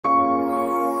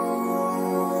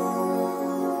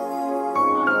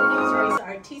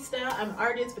I'm an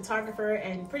artist, photographer,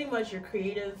 and pretty much your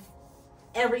creative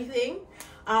everything.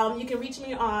 You can reach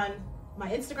me on my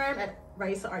Instagram at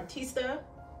Raissa Artista,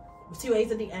 with 2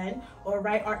 A's at the end, or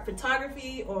Rai.Art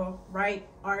Photography, or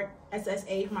Rai.Art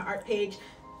SSA for my art page.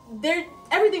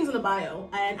 Everything's in the bio.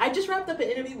 And I just wrapped up an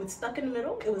interview with Stuck in the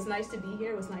Middle. It was nice to be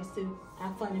here. It was nice to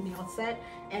have fun and be on set.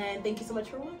 And thank you so much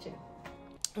for watching.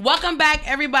 Welcome back,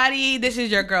 everybody. This is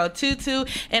your girl Tutu,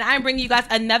 and I'm bringing you guys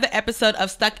another episode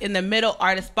of Stuck in the Middle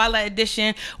Artist Spotlight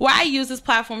Edition, where I use this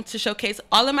platform to showcase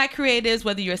all of my creatives,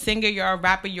 whether you're a singer, you're a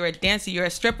rapper, you're a dancer, you're a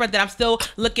stripper, that I'm still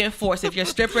looking for. So if you're a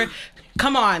stripper,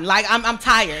 come on, like I'm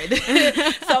tired.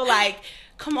 So like,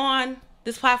 come on.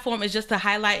 This platform is just to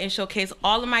highlight and showcase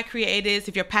all of my creatives.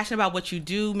 If you're passionate about what you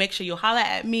do, make sure you holler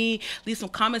at me. Leave some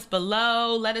comments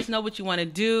below. Let us know what you want to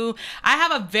do. I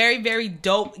have a very, very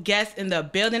dope guest in the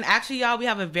building. Actually, y'all, we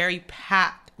have a very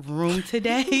packed room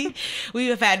today. We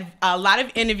have had a lot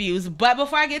of interviews, but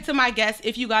before I get to my guests,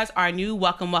 if you guys are new,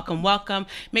 welcome.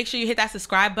 Make sure you hit that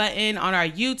subscribe button on our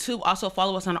YouTube. Also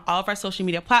follow us on all of our social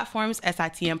media platforms,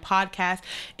 SITM Podcast,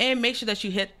 and make sure that you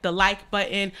hit the like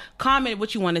button, comment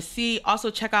what you want to see.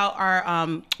 Also check out our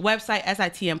website,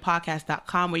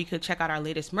 SITMPodcast.com, where you can check out our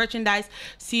latest merchandise,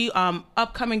 see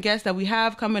upcoming guests that we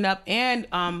have coming up, and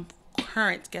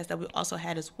current guests that we also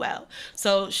had as well.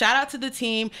 So shout out to the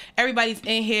team. Everybody's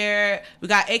in here. We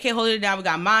got AK holding it down. We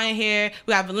got Maya here.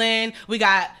 We got Valen. We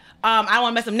got I don't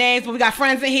want to mess up names, but we got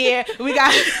friends in here. We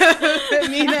got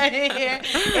Mina in here.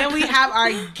 And we have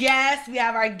our guest.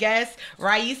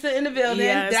 Raissa in the building.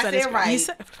 Yes, That's it, right?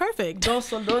 Perfect. Don't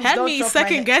Had me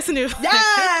second guessing it.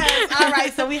 Yes. All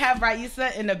right. So we have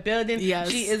Raissa in the building.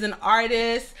 Yes. She is an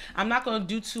artist. I'm not going to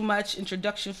do too much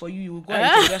introduction for you. You're going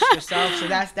to introduce yourself. So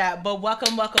that's that. But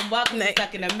welcome to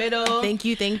Stuck in the Middle. Thank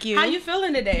you. How you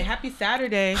feeling today? Happy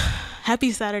Saturday.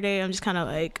 Happy Saturday. I'm just kind of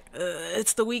like,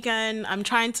 it's the weekend. I'm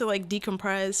trying to like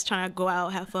decompress, trying to go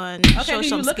out, have fun. Okay,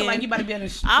 you looking like you about to be on the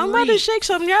street. I'm about to shake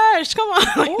some yash. Come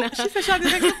on. Ooh, no. She said she like to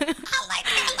shake some. I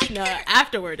like it. No,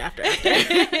 after.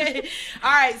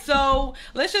 All right, so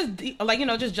let's just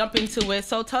just jump into it.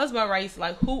 So tell us about Raissa.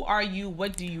 Like, who are you?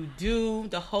 What do you do?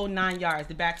 The whole 9 yards,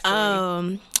 the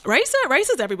backstory.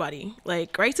 Raissa's everybody.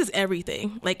 Like, Raissa's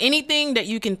everything. Like, anything that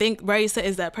you can think, Raissa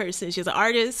is that person. She's an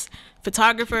artist,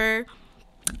 photographer,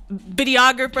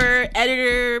 videographer,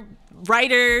 editor,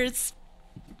 writers,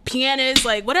 pianist,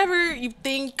 like whatever you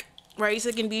think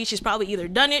Raissa can be, she's probably either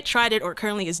done it, tried it, or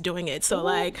currently is doing it. So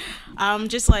like, I'm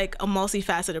just like a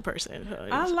multifaceted person. So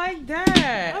I like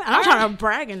that. I'm not trying to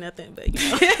brag or nothing, but not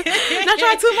trying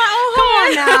to toot my own Come horn.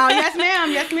 on now.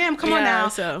 Yes ma'am. Come on now.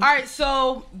 So. All right,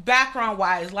 so background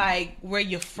wise, like where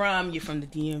you're from the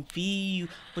DMV.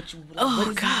 What is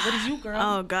you, girl?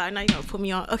 Oh God, now you're gonna put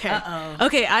me on. Okay.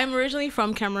 Okay, I'm originally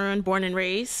from Cameroon, born and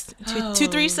raised.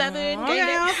 237.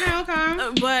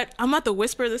 Okay. But I'm about to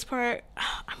whisper this part.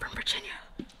 I'm from Virginia.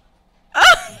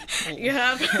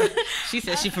 Yeah. She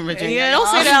said she's from Virginia. Yeah, don't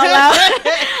say that out loud.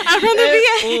 I'm from the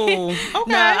VA. Ooh,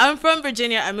 okay. No, I'm from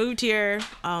Virginia. I moved here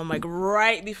like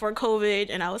right before COVID,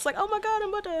 and I was like, oh my God, I'm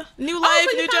about to new life,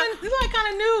 so new job. This is like kind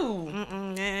of new.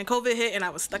 And COVID hit, and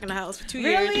I was stuck in the house for 2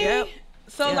 Really? years. Yep.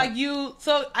 So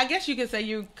I guess you could say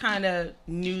you're kind of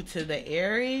new to the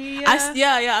area.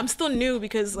 I'm still new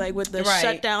because like with the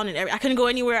shutdown and I couldn't go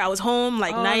anywhere. I was home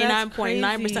like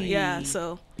 99.9%. Yeah,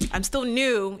 so I'm still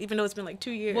new even though it's been like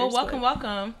 2 years. Well,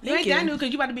 welcome. You ain't that new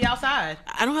because you about to be outside.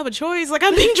 I don't have a choice. Like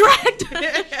I'm being dragged.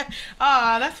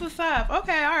 Oh, that's what's up.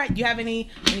 Okay, all right. You have any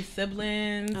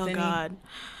siblings? Oh God.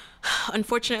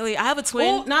 Unfortunately, I have a twin.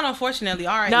 Well, not unfortunately.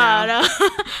 All right. No.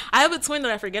 I have a twin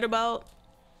that I forget about.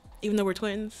 Even though we're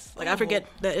twins, like I forget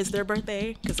that it's their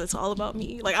birthday because it's all about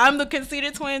me. Like I'm the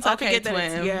conceited twin, so I forget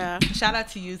that. Yeah. Shout out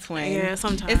to you, twin. Yeah,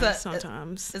 sometimes.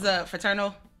 It's a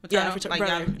fraternal. Yeah,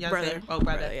 brother. Oh,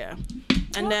 brother. Yeah.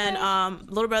 And then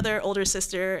little brother, older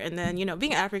sister, and then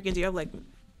being Africans, you have like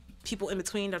people in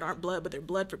between that aren't blood, but they're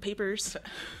blood for papers.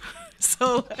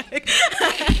 So like,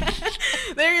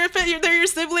 they're your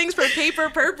siblings for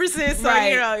paper purposes. So,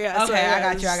 right. Yeah. Okay, so, I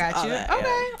got you. That,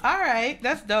 okay. All right.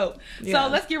 That's dope. Yeah.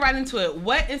 So let's get right into it.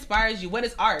 What inspires you? What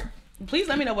is art? Please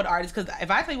let me know what art is, because if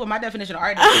I tell you what my definition of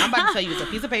art is, I'm about to tell you it's a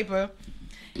piece of paper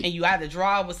and you either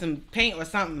draw with some paint or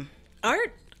something.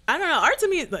 Art? I don't know. Art to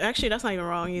me, actually, that's not even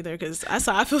wrong either, because I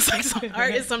feel like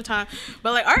art is sometimes,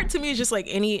 but like art to me is just like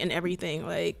any and everything.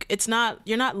 Like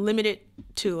you're not limited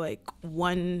to like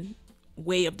one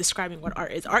way of describing what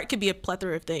art is. Art could be a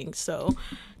plethora of things. So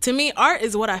to me, art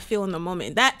is what I feel in the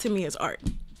moment. That to me is art.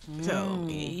 So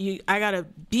I gotta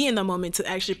be in the moment to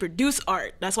actually produce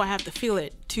art. That's why I have to feel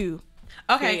it too.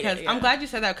 Okay, because I'm glad you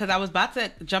said that, because I was about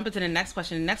to jump into the next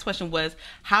question. The next question was,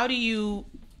 how do you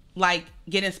like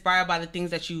get inspired by the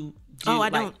things that you do?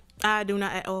 Oh, I do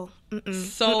not at all.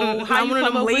 So how I'm you one of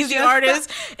come them up with lazy your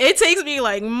artists. stuff? It takes me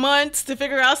like months to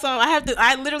figure out something.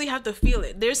 I literally have to feel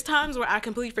it. There's times where I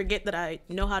completely forget that I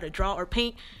know how to draw or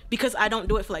paint because I don't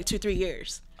do it for like 2-3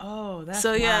 years. Oh, that's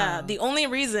so yeah. wild. The only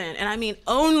reason, and I mean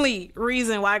only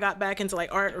reason, why I got back into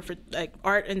like art or for like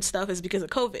art and stuff is because of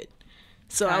COVID.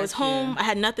 So I was home, I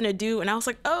had nothing to do, and I was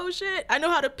like, oh shit, I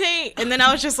know how to paint. And then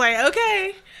I was just like,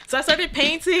 okay. So I started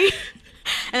painting.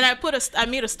 And I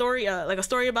made a story, like a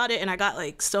story about it, and I got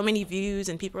like so many views,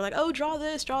 and people were like, "Oh, draw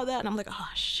this, draw that," and I'm like, "Oh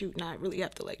shoot, now I really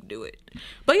have to like do it."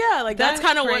 But yeah, like that's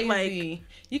kind of what like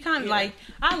you kind of like.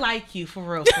 I like you for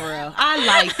real, for real. I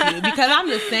like you because I'm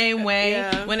the same way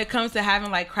when it comes to having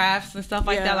like crafts and stuff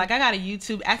like that. Like I got a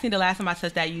YouTube. Ask me the last time I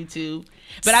touched that YouTube,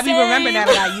 but I be remembering that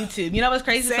I got YouTube. You know what's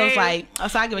crazy? So it's like,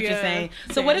 so I get what you're saying.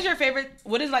 So what is your favorite?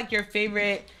 What is like your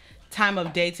favorite time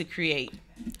of day to create?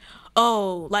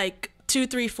 Oh, like 2,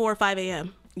 3, 4, 5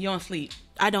 a.m. You don't sleep?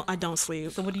 I don't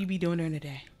sleep. So what do you be doing during the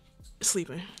day?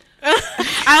 Sleeping.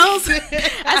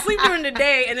 I sleep during the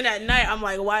day, and then at night I'm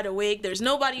like wide awake. There's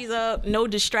nobody's up, no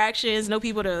distractions, no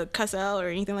people to cuss out or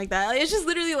anything like that. It's just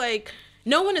literally like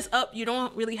no one is up. You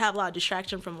don't really have a lot of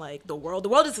distraction from like the world. The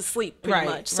world is asleep pretty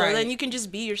much. So then you can just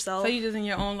be yourself. So you just in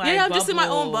your own like I'm bubble. just in my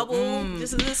own bubble.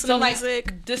 Just listen to music.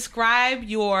 Like, describe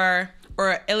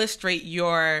or illustrate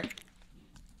your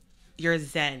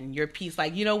zen, your piece,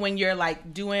 like, you know, when you're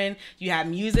like doing, you have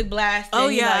music blasting. Oh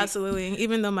yeah, like, absolutely.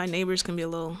 Even though my neighbors can be a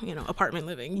little, you know, apartment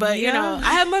living, but you know,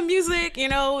 I have my music, you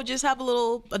know, just have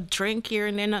a drink here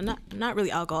and then, not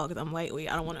really alcohol because I'm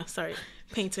lightweight. I don't want to start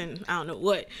painting, I don't know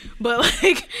what, but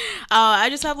like, I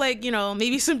just have like, you know,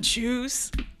 maybe some juice.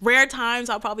 Rare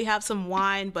times I'll probably have some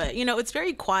wine, but you know, it's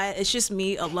very quiet. It's just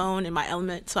me alone in my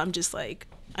element, so I'm just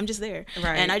there,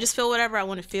 and I just feel whatever I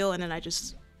want to feel, and then I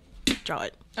just draw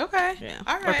it. Okay. Yeah.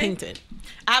 All right. Or paint it.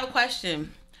 I have a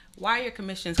question. Why are your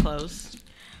commissions closed?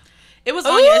 It was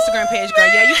on your Instagram page, girl.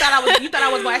 Yeah, you thought I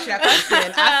was gonna ask you that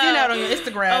question. I seen that on your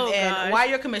Instagram. And why are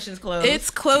your commissions closed? It's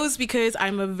closed because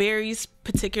I'm a very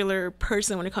particular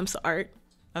person when it comes to art.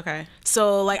 Okay.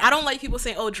 So like I don't like people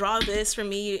saying, "Oh, draw this for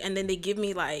me," and then they give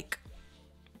me like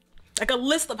a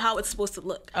list of how it's supposed to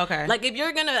look. Okay. Like if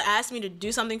you're gonna ask me to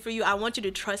do something for you, I want you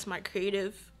to trust my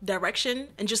creative direction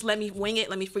and just let me wing it,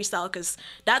 let me freestyle, because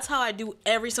that's how I do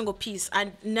every single piece.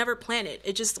 I never plan it.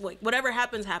 It just like whatever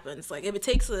happens. Like if it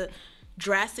takes a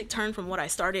drastic turn from what I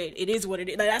started, it is what it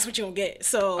is. Like, that's what you're gonna get.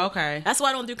 So okay, that's why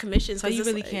I don't do commissions. So you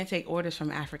really can't take orders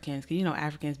from Africans, because you know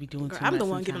Africans be doing too much. I'm the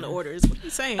one giving the orders. What are you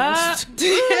saying? Because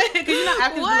you know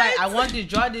Africans be like, I want you to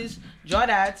draw this, draw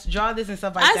that, draw this and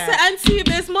stuff like that. I said, Auntie,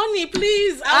 there's money,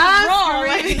 please. No,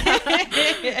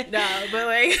 but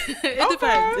like it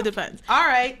depends. It depends. All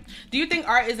right. Do you think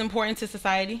art is important to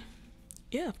society?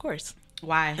 Yeah, of course.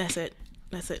 Why? That's it.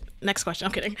 Next question.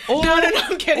 I'm kidding. Oh. No,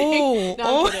 I'm kidding. Oh.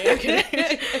 No, I'm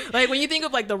kidding. Like when you think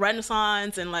of like the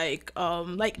Renaissance and like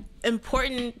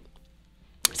important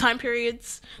time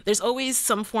periods, there's always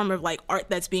some form of like art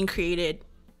that's being created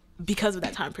because of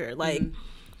that time period. Like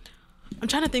I'm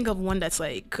trying to think of one that's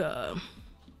like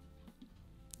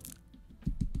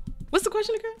what's the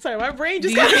question again? Sorry, my brain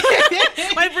just Do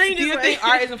you think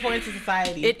art is important to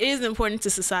society? It is important to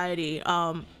society.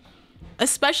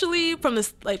 Especially from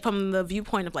the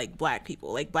viewpoint of like Black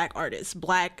people, like Black artists,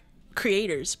 Black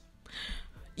creators.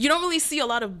 You don't really see a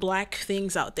lot of Black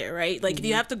things out there, right? Like if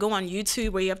you have to go on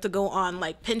YouTube or you have to go on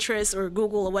like Pinterest or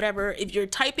Google or whatever, if you're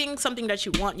typing something that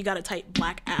you want, you got to type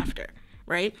Black after,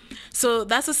 right? So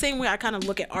that's the same way I kind of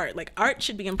look at art. Like art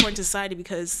should be important to society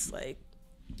because like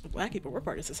Black people, we're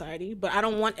part of society, but I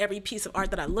don't want every piece of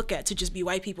art that I look at to just be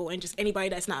white people and just anybody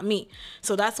that's not me.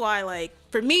 So that's why, like,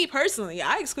 for me personally,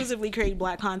 I exclusively create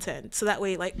Black content. So that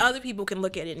way, like, other people can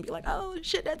look at it and be like, oh,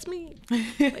 shit, that's me.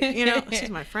 Like, you know, excuse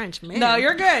my French, man. No,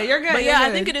 you're good. You're good. But yeah, I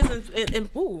think it is,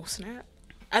 ooh, snap.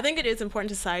 I think it is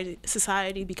important to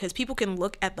society because people can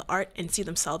look at the art and see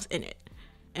themselves in it.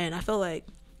 And I feel like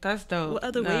that's dope. What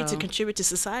other way to contribute to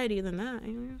society than that,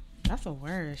 you know? That's a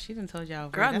word. She didn't tell y'all.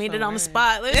 Girl, I made it on the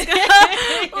spot. Let's go. All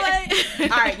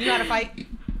right, you know how to fight?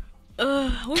 What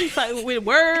are we fighting with?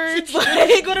 Words?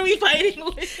 Like, what are we fighting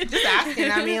with? Just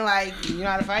asking. I mean, like, you know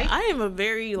how to fight? I am a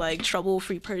very, like,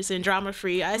 trouble-free person,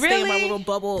 drama-free. I stay in my little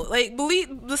bubble. Like,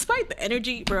 despite the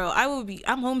energy, bro,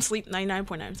 I'm home sleep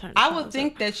 99.9% of the time. I would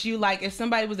think that you, like, if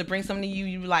somebody was to bring something to you,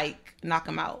 you, like, knock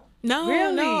them out. No,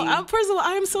 really? No. First of all,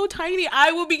 I am so tiny.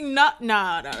 I will be Nah.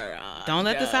 Don't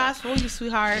let the size fool you,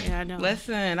 sweetheart. Yeah, I know.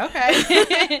 Listen,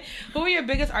 okay. Who are your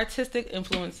biggest artistic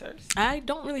influencers? I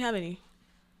don't really have any.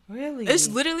 Really? It's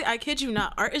literally, I kid you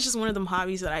not, art is just one of them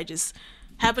hobbies that I just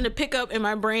happen to pick up in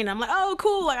my brain. I'm like, oh,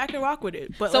 cool, like I can rock with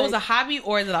it. But so like, it's a hobby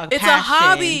or is it a it's passion? a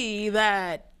hobby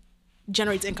that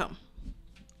generates income.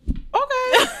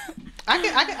 Okay. I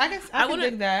can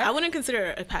dig that. I wouldn't consider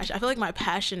it a passion. I feel like my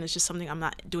passion is just something I'm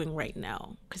not doing right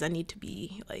now because I need to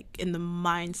be like in the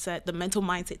mental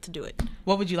mindset to do it.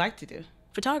 What would you like to do?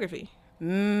 Photography.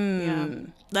 Yeah.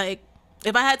 Like,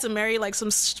 if I had to marry like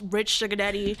some rich sugar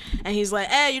daddy and he's like,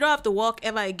 hey, you don't have to walk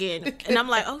ever again, and I'm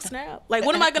like, oh snap, like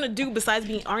what am I gonna do besides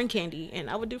being arm candy? And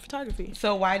I would do photography.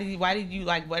 So why did you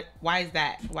like what? Why is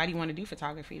that? Why do you want to do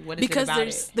photography? What is because it about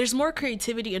it? There's more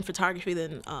creativity in photography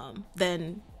than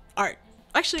art.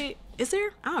 Actually, is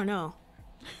there? I don't know.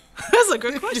 That's a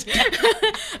good question.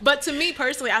 But to me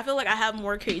personally, I feel like I have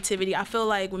more creativity. I feel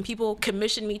like when people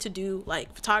commission me to do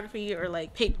like photography or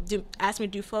like ask me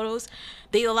to do photos,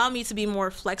 they allow me to be more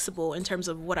flexible in terms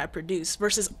of what I produce.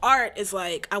 Versus art is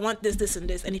like, I want this, this, and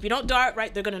this. And if you don't do art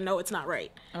right, they're going to know it's not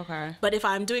right. Okay. But if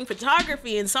I'm doing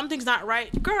photography and something's not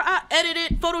right, girl, I edit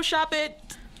it, Photoshop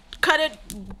it, cut it,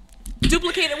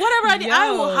 duplicate it, whatever I do.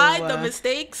 I will hide the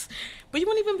mistakes, but you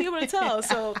won't even be able to tell.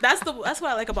 So that's what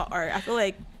I like about art. I feel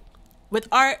like with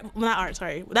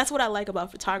that's what I like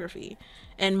about photography.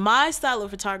 And my style of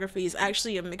photography is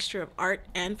actually a mixture of art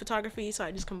and photography, so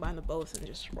I just combine the both and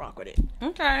just rock with it.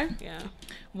 Okay. Yeah.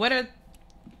 What are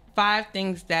 5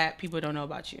 things that people don't know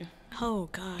about you? Oh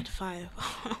God, 5.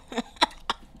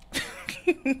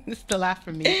 It's the laugh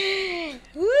for me.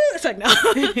 Woo! It's like no.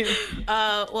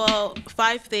 Well,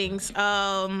 5 things.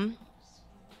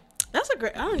 That's a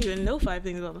great. I don't even know 5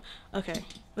 things about them. Okay,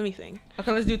 let me think. Okay,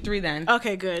 let's do 3 then.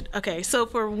 Okay, good. Okay, so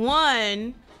for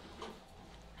 1,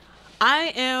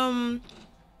 I am.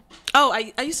 Oh,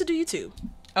 I used to do YouTube.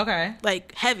 Okay.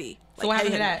 Like heavy. So what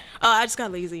happened to that? Oh, I just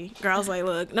got lazy. Girl, I was like,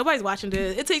 look, nobody's watching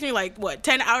this. It takes me like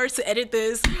 10 hours to edit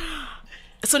this.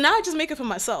 So now I just make it for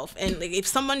myself. And like, if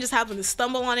someone just happens to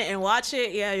stumble on it and watch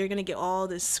it, yeah, you're gonna get all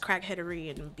this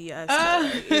crackheadery and BS.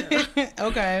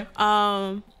 Okay.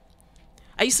 I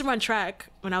used to run track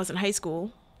when I was in high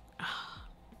school.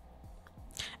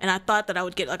 And I thought that I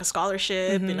would get like a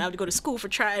scholarship and I would go to school for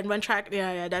track and run track.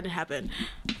 Yeah, that didn't happen.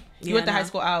 You went to high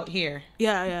school out here?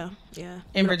 Yeah.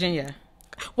 In Virginia?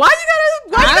 Why you gotta?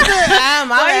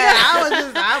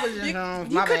 I was just.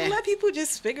 You couldn't let people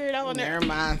just figure it out on there. Never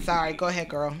mind. Sorry. Go ahead,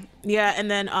 girl. Yeah, and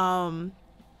then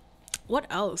what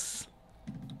else?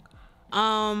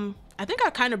 I think I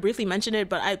kind of briefly mentioned it,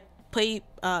 but I play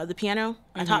the piano.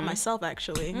 I taught myself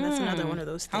actually. That's another one of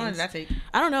those things. How long did that take?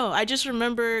 I don't know. I just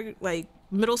remember like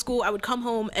middle school, I would come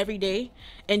home every day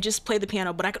and just play the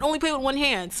piano, but I could only play with one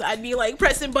hand. So I'd be like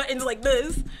pressing buttons like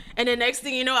this. And then next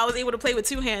thing you know, I was able to play with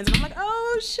 2 hands. And I'm like,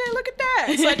 oh shit, look at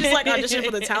that. So I just like auditioned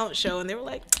for the talent show and they were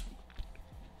like,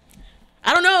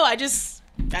 I don't know. I just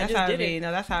did it.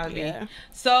 No, that's how it be.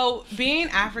 So being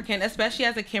African, especially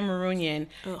as a Cameroonian,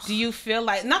 do you feel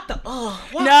like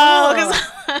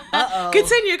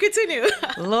Continue.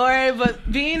 Lord,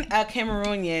 but being a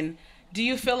Cameroonian, do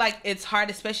you feel like it's hard,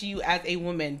 especially you as a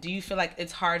woman? Do you feel like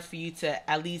it's hard for you to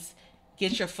at least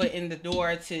get your foot in the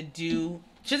door to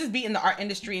just be in the art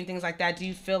industry and things like that? Do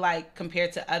you feel like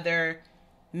compared to other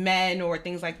men or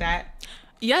things like that?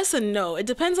 Yes and no. It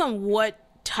depends on what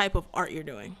type of art you're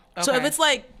doing. Okay. So if it's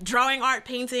like drawing art,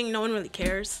 painting, no one really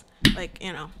cares. Like,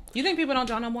 you know. You think people don't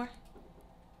draw no more?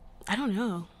 I don't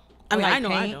know. I mean, I know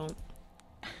I don't.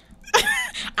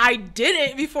 I did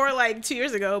it before like 2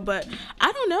 years ago, but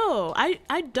I don't know.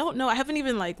 I don't know. I haven't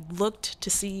even like looked to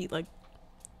see like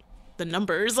the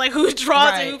numbers, like who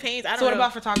draws and who paints. I don't know. So what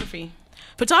about photography?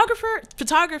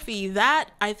 Photography, that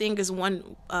I think is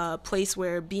one place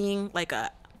where being like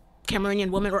a Cameroonian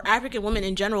woman or African woman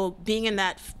in general, being in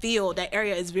that field, that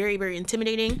area is very, very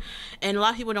intimidating. And a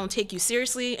lot of people don't take you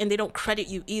seriously and they don't credit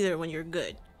you either when you're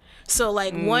good. So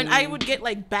like I would get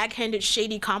like backhanded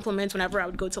shady compliments whenever I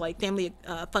would go to like family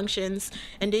functions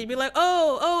and they'd be like,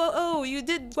 oh, you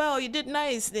did well, you did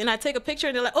nice. And I take a picture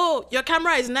and they're like, oh, your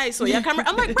camera is nice. Or your camera.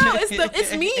 I'm like, bro,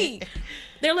 it's me.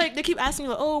 They're like, they keep asking me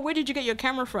like, oh, where did you get your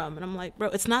camera from? And I'm like, bro,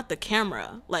 it's not the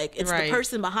camera. Like, it's the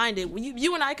person behind it.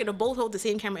 You and I could both hold the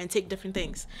same camera and take different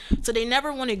things. So they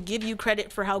never want to give you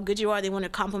credit for how good you are. They want to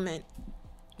compliment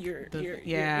your object,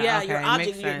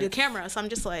 your camera. So I'm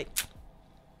just like.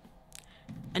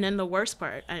 And then the worst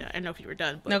part, I don't know if you were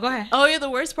done. But, no, go ahead. Oh yeah, the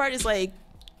worst part is like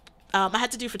I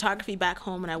had to do photography back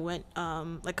home when I went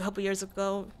like a couple years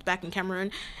ago back in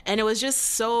Cameroon, and it was just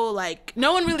so like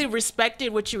no one really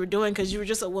respected what you were doing because you were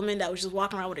just a woman that was just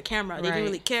walking around with a camera. They didn't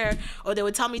really care, or they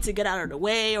would tell me to get out of the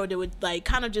way, or they would like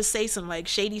kind of just say some like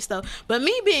shady stuff. But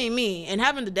me being me and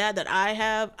having the dad that I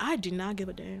have, I do not give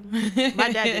a damn.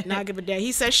 My dad did not give a damn.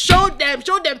 He said, show them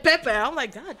Pepe. I'm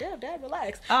like, God damn, Dad,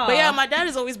 relax. Oh. But yeah, my dad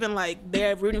has always been like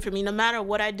there rooting for me. No matter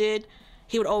what I did,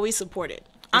 he would always support it.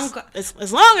 As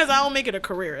long as I don't make it a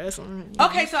career.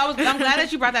 Okay, so I'm glad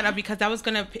that you brought that up because I was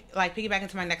gonna like piggyback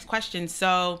into my next question.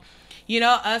 So, you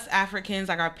know, us Africans,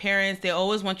 like our parents, they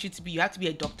always want you to be. You have to be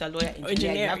a doctor, lawyer,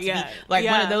 engineer. You have to be like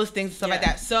one of those things and stuff like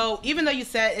that. So even though you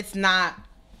said it's not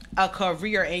a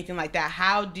career or anything like that,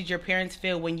 how did your parents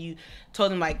feel when you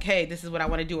told them like, hey, this is what I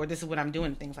want to do or this is what I'm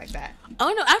doing, things like that?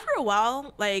 Oh no, after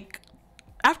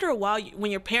a while,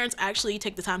 when your parents actually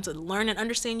take the time to learn and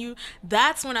understand you,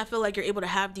 that's when I feel like you're able to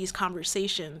have these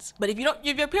conversations. But if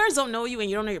your parents don't know you and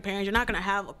you don't know your parents, you're not going to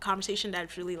have a conversation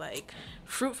that's really like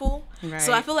fruitful. Right.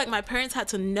 So I feel like my parents had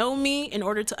to know me in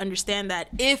order to understand that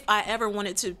if I ever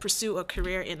wanted to pursue a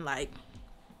career in like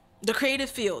the creative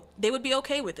field, they would be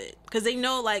okay with it. Because they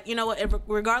know like, you know what,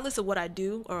 regardless of what I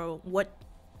do or what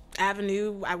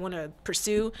avenue I want to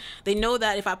pursue, they know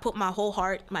that if I put my whole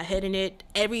heart, my head in it,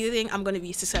 everything, I'm going to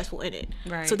be successful in it.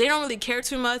 Right. So they don't really care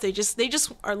too much. They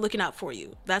just are looking out for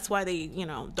you. That's why they, you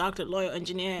know, doctor, lawyer,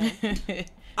 engineer,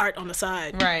 art on the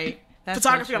side. Right. That's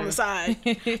photography on the side.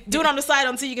 Do it on the side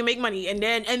until you can make money, and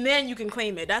then you can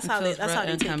claim it. That's how they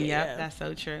take it. Yeah, that's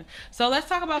so true. So let's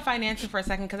talk about financing for a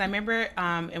second, because I remember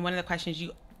in one of the questions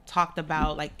you talked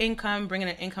about like income, bringing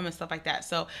in income and stuff like that.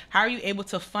 So how are you able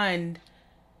to fund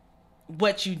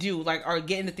what you do, like, or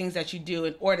getting the things that you do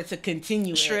in order to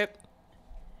continue Trip.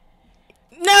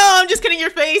 No, I'm just kidding.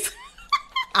 Your face.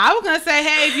 I was gonna say,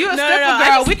 hey, if you're a stripper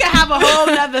girl, we can have a whole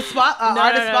nother spot,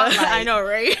 artist spotlight. I know,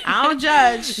 right? I don't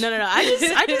judge. No.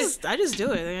 I just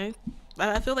do it.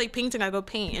 I feel like painting, I go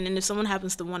paint, and then if someone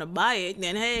happens to want to buy it,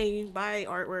 then hey, buy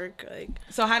artwork. Like,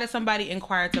 so how does somebody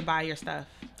inquire to buy your stuff?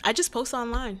 I just post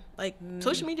online. Like,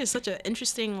 social media is such an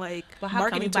interesting, like, but how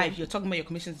marketing can we buy if you're talking about your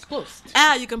commissions post?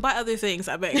 You can buy other things,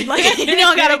 I bet. Like, you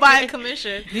don't gotta buy a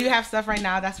commission. Do you have stuff right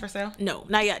now that's for sale? No,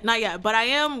 not yet. But I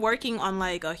am working on,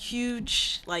 like, a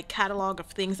huge, like, catalog of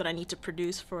things that I need to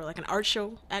produce for, like, an art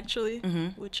show, actually.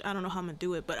 Which I don't know how I'm gonna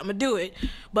do it, but I'm gonna do it.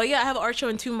 But yeah, I have an art show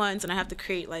in 2 months, and I have to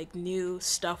create, like, new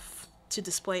stuff to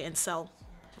display and sell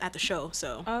at the show,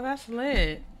 so. Oh, that's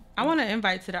lit. I want to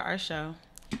invite to the art show.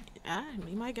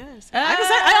 Be my guest. I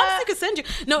honestly could send you.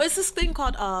 No, it's this thing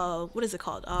called what is it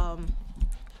called? What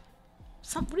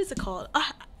is it called?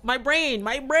 My brain.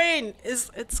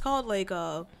 It's called like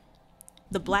the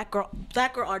Black Girl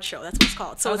Art Show. That's what it's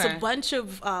called. So It's a bunch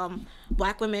of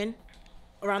Black women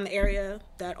around the area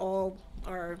that all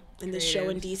are in this show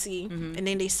in DC, and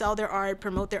then they sell their art,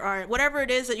 promote their art, whatever it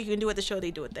is that you can do at the show,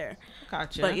 they do it there.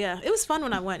 Gotcha. But yeah, it was fun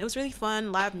when I went. It was really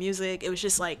fun. Live music. It was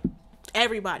just like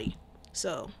everybody.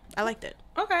 So I liked it.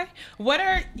 Okay. What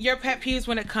are your pet peeves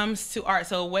when it comes to art?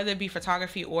 So whether it be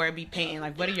photography or it be painting,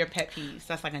 like what are your pet peeves?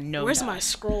 That's like a no. Where's my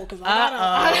scroll? Because I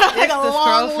got like a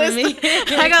long list.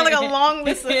 I got like a long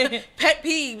list of pet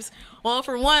peeves. Well,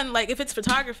 for one, like if it's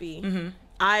photography,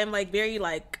 I'm like very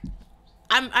like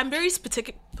I'm very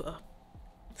specific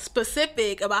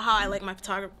about how I like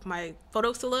my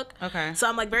photos to look. Okay. So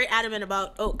I'm like very adamant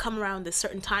about come around this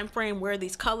certain time frame, wear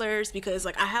these colors, because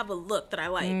like I have a look that I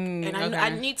like, and I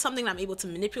need something that I'm able to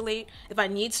manipulate if I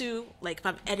need to, like if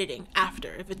I'm editing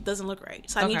after, if it doesn't look right.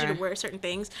 So I need you to wear certain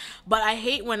things. But I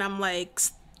hate when I'm like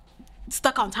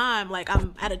stuck on time, like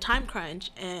I'm at a time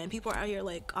crunch and people are out here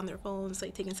like on their phones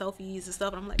like taking selfies and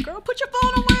stuff, and I'm like, girl, put your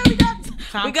phone away,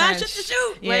 we got shit to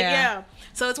shoot. Yeah. Like, yeah,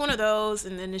 so it's one of those.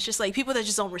 And then it's just like people that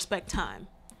just don't respect time.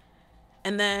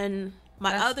 And then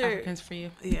that's other Africans for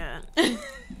you. Yeah.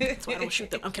 That's why I don't shoot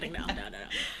them. I'm kidding. No,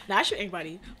 I shoot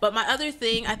anybody. But my other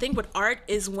thing, I think with art,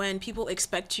 is when people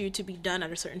expect you to be done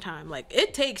at a certain time. Like,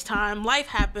 it takes time, life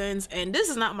happens, and this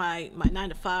is not my 9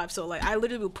 to 5. So like I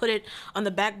literally will put it on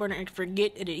the back burner and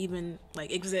forget it even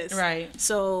like exists. Right.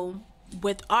 So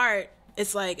with art,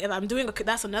 it's like if I'm doing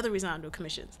that's another reason I don't do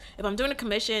commissions. If I'm doing a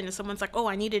commission and someone's like, oh,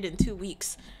 I need it in 2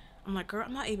 weeks, I'm like, girl,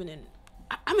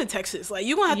 I'm in Texas. Like,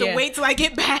 you're going to have to wait till I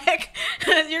get back.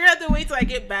 You're going to have to wait till I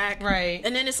get back. Right.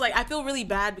 And then it's like, I feel really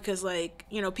bad because, like,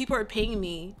 you know, people are paying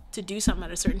me to do something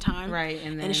at a certain time. Right.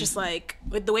 And it's just like,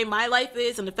 with the way my life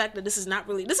is and the fact that this is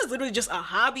literally just a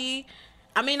hobby,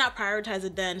 I may not prioritize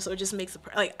it then. So it just makes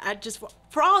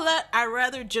for all that, I'd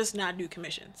rather just not do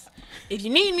commissions. If you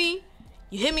need me,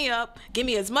 You hit me up, give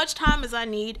me as much time as I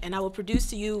need, and I will produce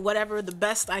to you whatever the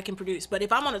best I can produce. But if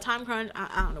I'm on a time crunch,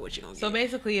 I don't know what you're going to get. So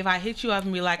basically, if I hit you up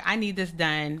and be like, I need this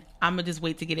done, I'm going to just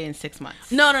wait to get it in 6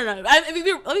 months. No. I mean,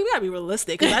 we got to be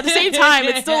realistic. Because at the same time,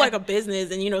 it's still like a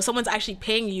business. And, you know, someone's actually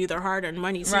paying you their hard-earned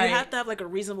money. So you have to have like a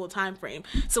reasonable time frame.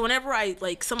 So whenever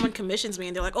someone commissions me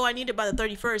and they're like, oh, I need it by the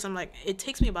 31st. I'm like, it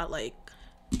takes me about like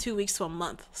 2 weeks to a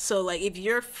month. So like if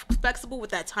you're flexible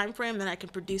with that time frame, then I can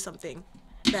produce something.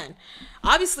 Then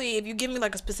obviously if you give me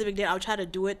like a specific date, I'll try to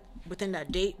do it within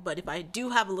that date. But if I do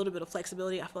have a little bit of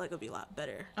flexibility, I feel like it'll be a lot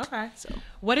better. Okay. So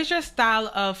what is your style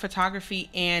of photography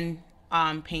and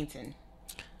painting?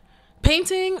 I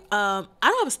don't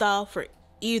have a style for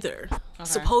either. Okay.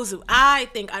 Supposedly, I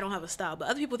think I don't have a style, but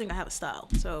other people think I have a style.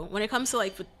 So when it comes to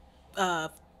like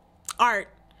art,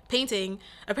 painting,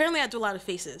 apparently I do a lot of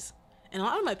faces. And a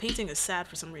lot of my painting is sad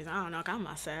for some reason. I don't know. I'm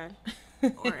not sad.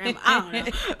 Or I don't know.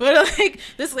 But like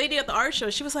this lady at the art show,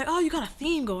 she was like, oh, you got a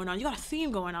theme going on.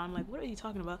 I'm like, what are you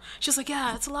talking about? She was like,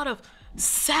 yeah, it's a lot of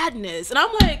sadness. And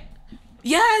I'm like,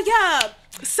 yeah,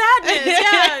 sadness.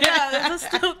 Yeah. That's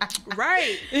still,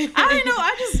 right. I don't know.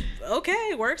 I just, okay,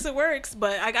 it works.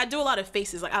 But I do a lot of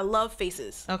faces. Like I love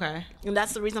faces. Okay. And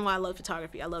that's the reason why I love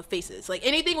photography. I love faces. Like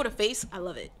anything with a face, I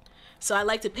love it. So I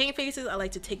like to paint faces. I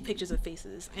like to take pictures of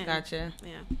faces. And, gotcha.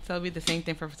 Yeah. So it'll be the same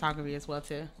thing for photography as well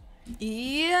too.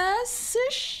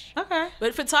 Yes-ish. Okay.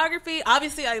 But photography,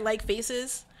 obviously I like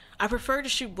faces. I prefer to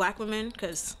shoot black women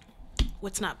because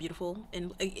what's not beautiful?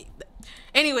 And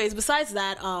anyways, besides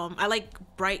that, I like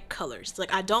bright colors.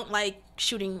 Like I don't like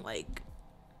shooting like,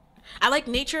 I like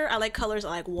nature, I like colors, I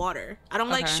like water. I don't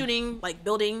like shooting like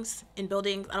buildings. I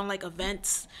don't like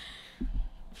events.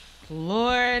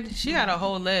 Lord, she got a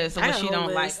whole list of what she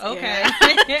don't like. Okay.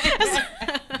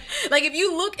 Yeah. Like if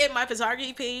you look at my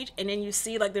photography page and then you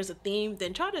see like there's a theme,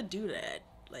 then try to do that.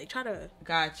 Like try to.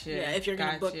 Gotcha. Yeah, if you're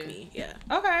gonna book me. Yeah.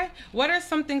 Okay. What are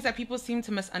some things that people seem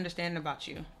to misunderstand about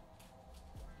you?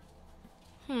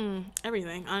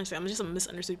 Everything. Honestly, I'm just a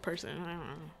misunderstood person. I don't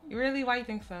know. Really? Why you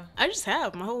think so? I just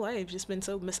have my whole life just been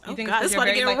so Oh God, this about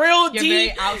to get real deep. You're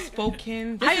very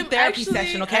outspoken. This is a therapy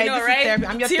session, okay? I know, this right? is therapy.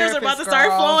 I'm your Tears therapist, are about to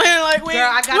start flowing. Like, wait, girl,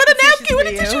 I got where the napkin? Where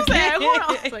for the you. tissues at? Hold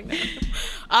on. It's like, no.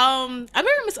 I'm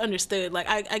very misunderstood. Like,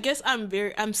 I guess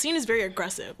I'm seen as very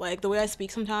aggressive. Like the way I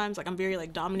speak sometimes, like I'm very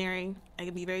like domineering. I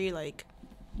can be very like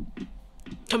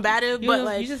combative, but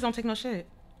like you just don't take no shit.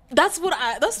 That's what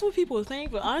people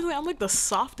think, but honestly, I'm like the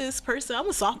softest person. I'm a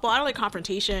softball. I don't like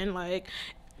confrontation, like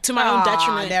to my own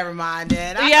detriment. Never mind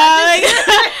that.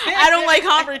 I don't like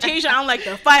confrontation. I don't like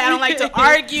to fight. I don't like to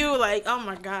argue. Like, oh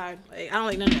my God, like I don't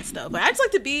like none of that stuff. But I just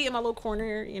like to be in my little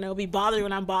corner, you know, be bothered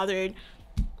when I'm bothered.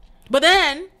 But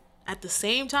then at the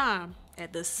same time,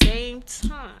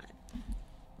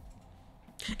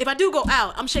 if I do go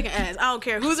out, I'm shaking ass. I don't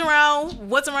care who's around,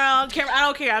 what's around, camera. I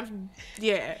don't care.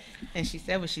 And she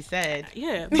said what she said.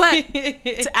 Yeah. But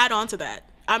to add on to that,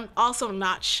 I'm also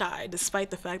not shy, despite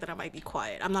the fact that I might be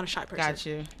quiet. I'm not a shy person. Got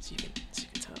you. So you can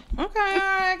tell. Okay, all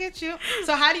right, I get you.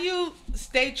 So how do you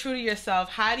stay true to yourself?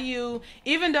 How do you,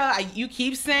 even though you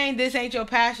keep saying this ain't your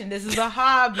passion, this is a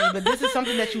hobby, but this is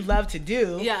something that you love to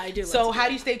do. Yeah, I do. So how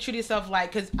do you stay true to yourself?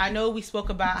 Like, because I know we spoke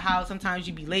about how sometimes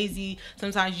you be lazy,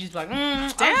 sometimes you just be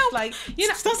like, damn, like, you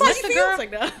know, that's how you feel.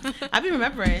 Like that. I be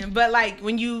remembering, but like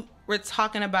when you were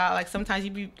talking about like sometimes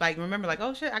you be like remember like,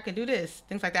 oh shit, I can do this,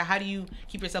 things like that. How do you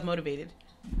keep yourself motivated?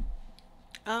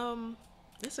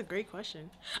 That's a great question.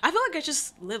 I feel like I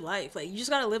just live life. Like you just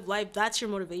gotta live life. That's your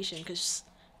motivation, because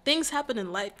things happen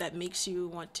in life that makes you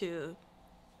want to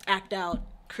act out,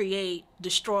 create,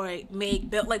 destroy, make,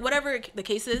 build, like whatever the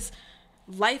case is.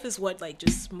 Life is what like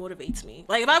just motivates me.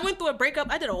 Like if I went through a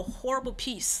breakup, I did a horrible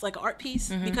piece, like an art piece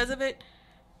because of it.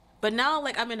 But now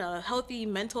like I'm in a healthy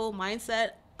mental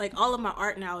mindset. Like all of my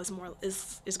art now is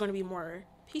going to be more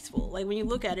peaceful. Like when you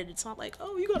look at it, it's not like,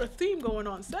 oh, you got a theme going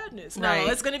on, sadness. No, right.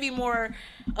 It's going to be more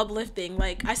uplifting.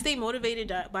 Like I stay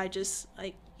motivated by just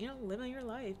like, you know, living your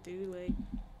life, dude. Like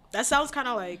that sounds kind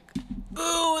of like,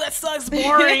 ooh, that sucks,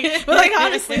 boring. But like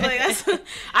honestly, like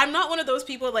I'm not one of those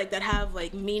people like that have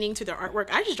like meaning to their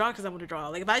artwork. I just draw because I want to draw.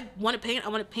 Like if I want to paint, I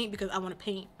want to paint because I want to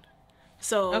paint.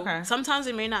 So sometimes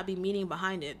there may not be meaning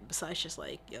behind it besides just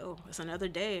like, yo, it's another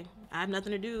day. I have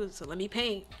nothing to do, so let me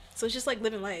paint. So it's just like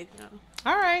living life. You know?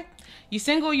 All right. You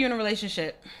single, you in a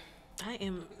relationship? I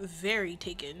am very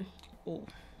taken. Ooh.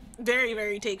 Very,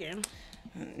 very taken.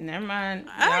 Never mind.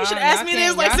 You should ask me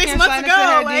this like 6 months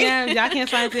ago. Y'all can't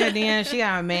slide into her DM. She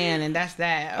got a man, and that's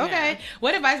that. Okay. Yeah.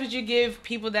 What advice would you give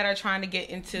people that are trying to get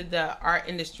into the art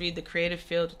industry, the creative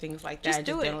field, things like that?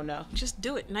 They don't know. Just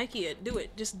do it. Nike it. Do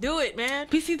it. Just do it, man.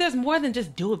 But see, there's more than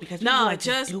just do it because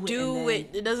just do it.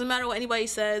 It doesn't matter what anybody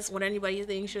says, what anybody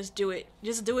thinks. Just do it.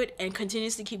 Just do it and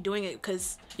continuously keep doing it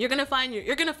because you're gonna find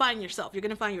yourself. You're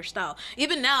gonna find your style.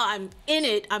 Even now, I'm in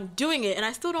it. I'm doing it, and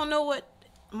I still don't know what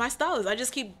my style is. I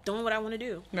just keep doing what I want to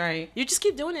do. Right. You just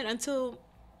keep doing it until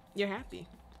you're happy.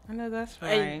 I know that's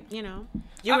right. And,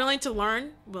 you're willing to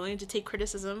learn, willing to take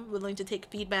criticism, willing to take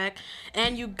feedback,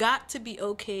 and you got to be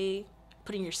okay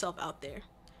putting yourself out there.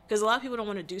 Because a lot of people don't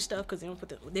want to do stuff because they don't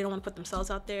want to put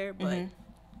themselves out there, but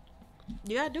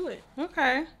you gotta do it.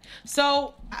 Okay.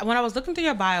 So when I was looking through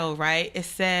your bio, right, it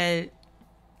said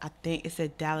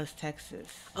Dallas, Texas.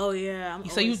 Oh yeah.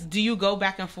 Do you go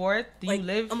back and forth? Do you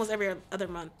live almost every other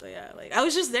month? Yeah. Like I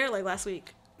was just there like last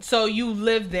week. So you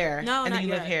live there? No, and not then you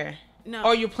yet. live here? No.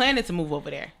 Or you're planning to move over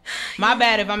there? My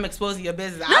bad if I'm exposing your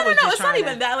business. No, it's not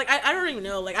even that. Like I don't even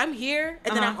know. Like I'm here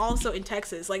and then I'm also in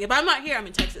Texas. Like if I'm not here, I'm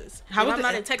in Texas. If I'm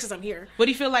not in Texas, I'm here. What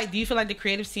do you feel like? Do you feel like the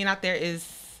creative scene out there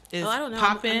is I don't know.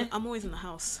 Popping? I'm always in the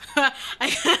house. I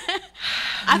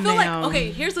feel like, okay,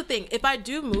 here's the thing. If I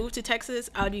do move to Texas,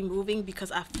 I would be moving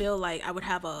because I feel like I would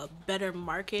have a better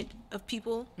market of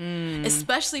people,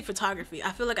 especially photography.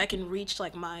 I feel like I can reach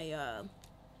like my,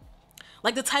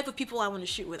 like the type of people I want to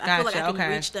shoot with. I feel like I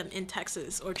can reach them in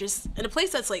Texas or just in a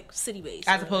place that's like city-based.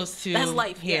 As opposed to that's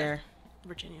life here. Yeah.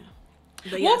 Virginia.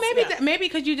 But well, maybe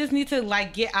because you just need to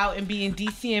like get out and be in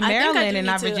DC and Maryland and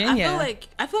not Virginia.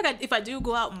 I feel like if I do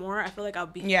go out more, I feel like I'll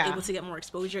be able to get more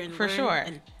exposure and for learn. sure.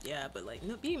 And but like,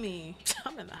 no, be me.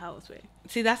 I'm in the house, babe.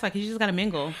 See, that's like you just gotta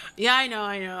mingle. Yeah, I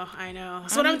know.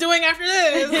 That's what I'm doing after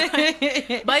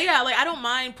this. But yeah, like I don't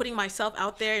mind putting myself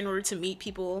out there in order to meet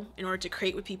people, in order to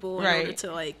create with people, in order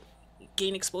to like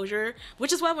gain exposure.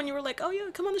 Which is why when you were like, "Oh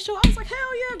yeah, come on the show," I was like, "Hell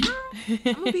yeah, girl,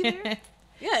 I'm gonna be there."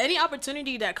 Yeah, any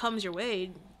opportunity that comes your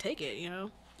way, take it,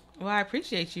 Well, I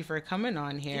appreciate you for coming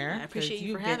on here. Yeah, I appreciate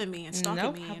you for having me and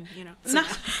stalking me. And, No.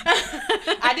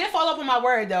 I did follow up on my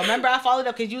word, though. Remember, I followed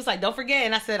up because you was like, don't forget.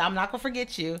 And I said, I'm not going to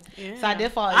forget you. Yeah. So I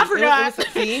did follow up. I forgot.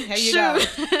 See, here you go.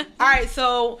 All right,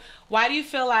 so why do you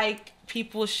feel like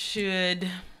people should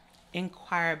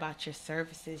inquire about your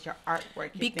services, your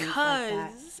artwork, because things like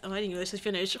that? I didn't let you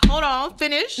finish. Hold on,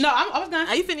 finish. No, I was done.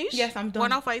 Are you finished? Yes, I'm done.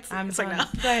 One off fights. I'm done. Like, no.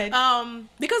 Go ahead.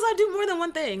 Because I do more than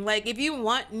one thing. Like if you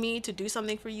want me to do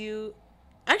something for you,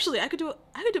 actually I could do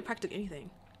practically anything.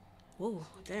 Whoa,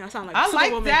 damn! I sound like I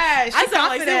like that. I sound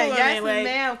like Superwoman. Yes, like,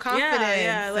 ma'am. Confident.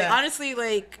 Yeah. Like honestly,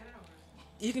 like.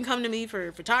 You can come to me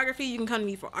for photography. You can come to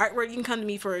me for artwork. You can come to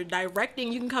me for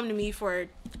directing. You can come to me for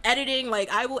editing.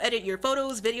 Like, I will edit your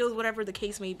photos, videos, whatever the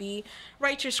case may be.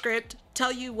 Write your script.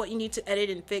 Tell you what you need to edit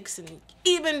and fix, and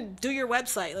even do your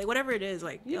website. Like, whatever it is.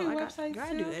 Like,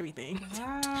 I do everything.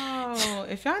 Wow.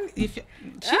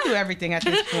 She do everything at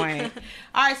this point.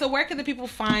 All right. So where can the people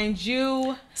find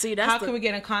you? See, how can we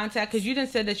get in contact? Because you done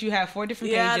said that you have 4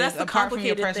 different pages that's the apart from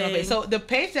your personal thing. page. So the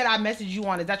page that I messaged you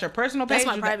on, is that your personal page?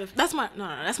 That's my private.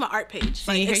 That's my art page.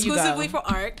 See, like, here exclusively you go.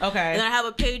 for art. Okay. And then I have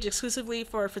a page exclusively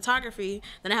for photography.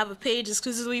 Then I have a page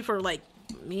exclusively for like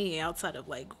me outside of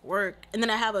like work. And then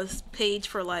I have a page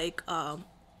for like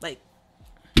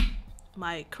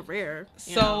my career.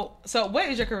 So what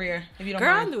is your career, if you don't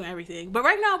mind? mind? I'm doing everything. But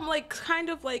right now I'm like kind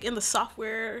of like in the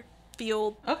software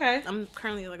field. Okay. I'm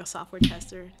currently like a software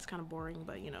tester. It's kind of boring,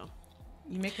 but you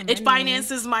make it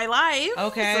finances my life.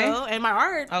 Okay. And my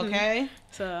art. Okay.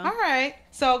 So all right.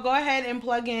 So go ahead and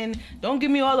plug in. Don't give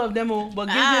me all of them, but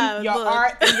give them your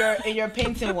art and your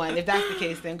painting one. If that's the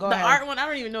case, then go ahead. The art one, I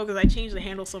don't even know because I changed the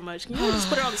handle so much. Can you just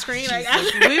put it on the screen?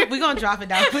 We're gonna drop it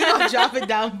down. We're gonna drop it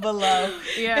down below.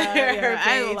 Yeah. I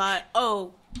have a lot.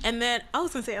 Oh, and then I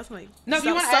was like, no, if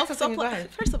you want to ask something, go ahead.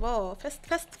 First of all,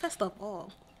 first of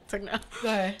all, it's like no. Go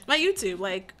ahead. My YouTube,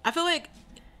 like I feel like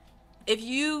if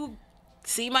you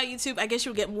see my YouTube, I guess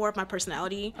you'll get more of my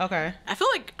personality. Okay. I feel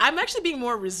like I'm actually being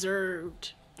more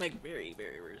reserved, like very,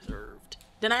 very reserved,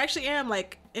 than I actually am.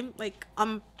 Like in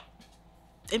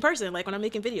person, like when I'm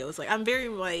making videos, like I'm very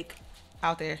like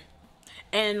out there.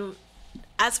 And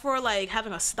as for like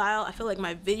having a style, I feel like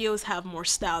my videos have more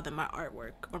style than my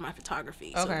artwork or my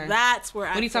photography. Okay. So that's where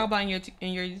What do you talk about in your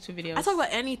YouTube videos? I talk about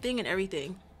anything and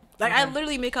everything. Like I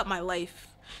literally make up my life.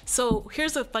 So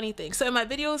here's the funny thing. So in my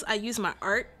videos, I use my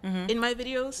art in my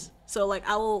videos. So like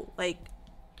I will like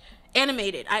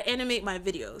animate it. I animate my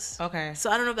videos. Okay. So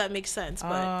I don't know if that makes sense,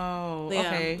 but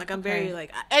okay. like I'm very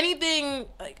like anything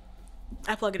like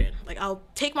I plug it in. Like, I'll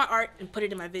take my art and put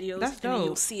it in my videos. That's and then dope.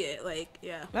 you'll see it. Like,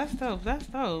 yeah. That's dope. That's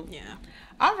dope. Yeah.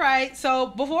 All right. So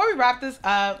before we wrap this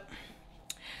up,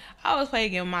 I always play a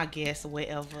game with my guests or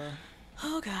whatever.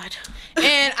 Oh, God.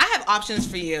 And I have options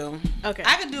for you. Okay.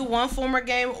 I could do one former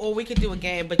game, or we could do a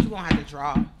game, but you won't have to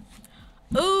draw.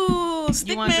 Ooh,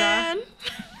 stick man.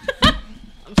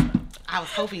 I was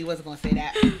hoping he wasn't going to say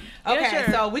that. Okay, Yeah,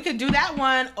 sure. so we could do that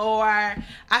one, or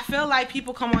I feel like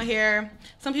people come on here,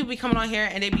 some people be coming on here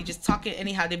and they be just talking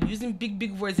anyhow. They be using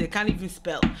big words they can't even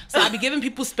spell. So I be giving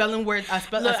people spelling words, Look,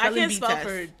 spelling I can't bee spell test.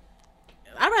 for...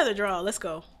 I'd rather draw. Let's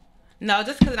go. No,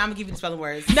 just because I'm going to give you the spelling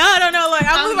words. No. Like,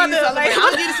 I'm about to... Like, I'm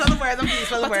going to give you the spelling words. I'm going to give you the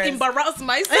spelling about to words. embarrass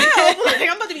myself. Like,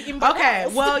 I'm about to be embarrassed. Okay,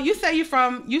 well, you say you're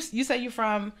from... You say you're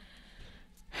from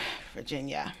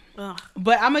Virginia. Ugh.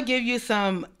 But I'm going to give you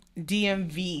some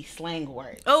DMV slang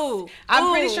words. Oh.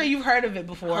 I'm pretty sure you've heard of it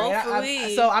before.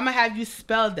 Hopefully. So I'm going to have you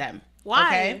spell them. Why?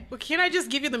 Okay? Well, can't I just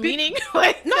give you the meaning?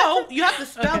 Like, No, you have to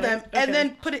spell Okay, them and okay.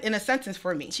 then put it in a sentence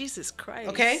for me. Jesus Christ.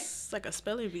 Okay? It's like a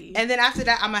spelling bee. And then after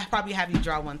that, I'm going to probably have you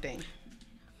draw one thing.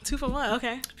 2 for 1.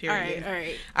 Okay. Period. All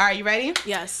right. All right, you ready?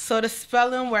 Yes. So the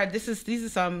spelling word, these are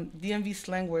some DMV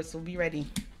slang words, so be ready.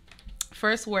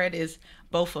 First word is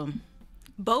both of them.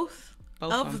 Both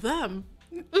Both of them.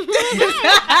 I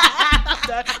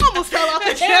almost fell off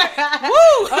the chair.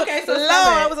 Woo! Okay, so Lord, spell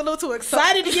I it. was a little too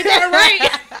excited to get that right.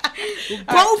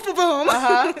 Both of them.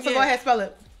 So go ahead, spell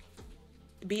it.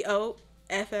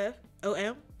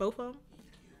 BOFFOM. Both of them.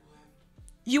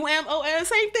 UMOM,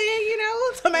 same thing, you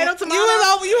know. Tomato.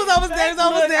 You was over there.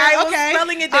 I was Okay.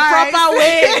 spelling it the All right. proper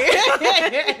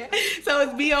way. So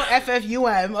it's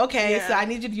BOFFUM. Okay, Yeah. so I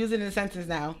need you to use it in a sentence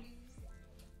now.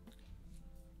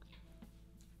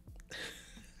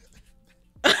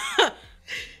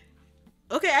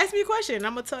 Okay, ask me a question.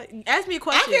 I'm gonna tell you. Ask me a I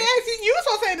question. can't ask you. You were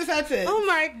supposed to say it in a sentence. Oh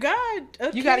my God.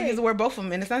 Okay. You got to use the word both of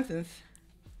them in a sentence.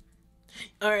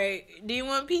 All right. Do you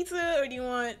want pizza or do you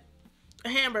want a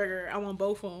hamburger? I want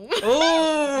both of them.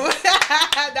 Ooh,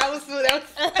 that was smooth.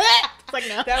 It's like,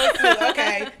 no. That was smooth.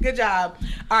 Okay, good job.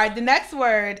 All right, the next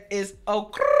word is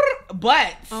but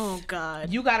Oh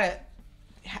God. you gotta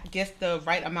guess the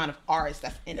right amount of R's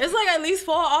that's in it. It's like at least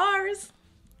 4 R's.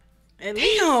 At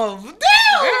least. Damn, how you know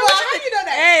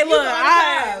that? Hey, You know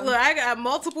that. I got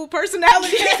multiple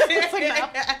personalities. It's like, no.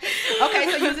 Okay,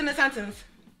 so use in a sentence.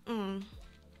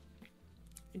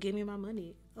 Give me my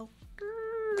money. Oh.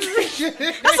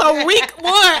 That's a weak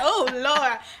one. Oh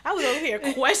Lord, I was over here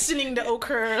questioning the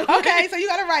occur. Okay, so you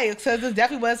got it right. So this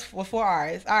definitely was with 4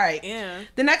 R's. All right. Yeah.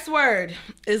 The next word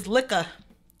is liquor.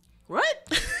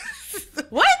 What?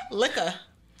 What? Liquor.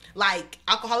 Like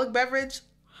alcoholic beverage.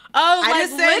 Oh, I like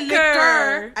didn't say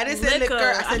liquor. I didn't say liquor.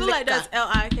 I I said feel like liquor. that's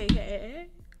L-I-K-K.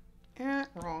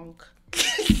 Wrong.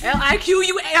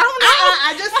 L-I-Q-U-A. I don't know.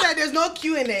 I just said there's no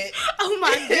Q in it. Oh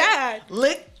my God.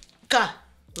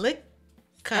 Liquor.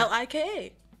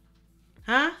 L-I-K-A.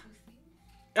 Huh?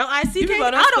 L-I-C-K? You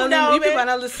I don't know, You people man.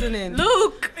 are not listening.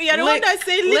 Look, you're the one that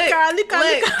say liquor. I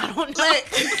don't know. Lick.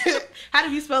 How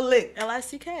do you spell lick?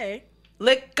 L-I-C-K.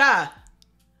 Liquor.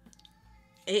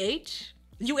 A-H?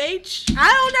 U-H?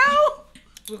 I don't know.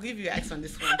 We'll give you X on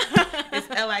this one. It's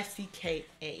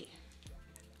L-I-C-K-A.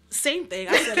 Same thing.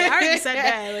 I said it. I already said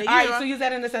that. Like, All right, so use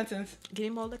that in a sentence. give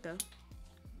me more liquor.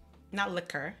 Not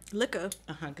liquor. Liquor.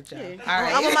 Good job. Yeah. All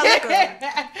right. I want my liquor.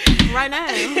 Right now.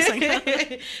 It's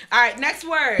like, All right, next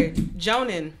word.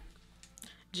 Jonin.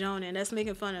 Jonan, that's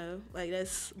making fun of. Like,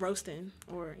 that's roasting.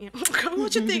 Or, you know,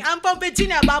 what you think? I'm from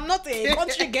Virginia, but I'm not a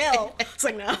country girl. It's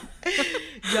like, no.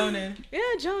 Jonin. Yeah,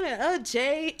 Jonan.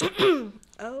 J.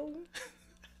 O.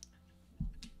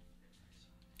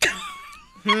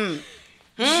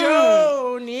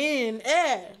 Jonin.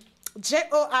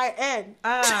 J-O-I-N.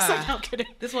 I'm kidding.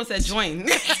 This one said join. I'm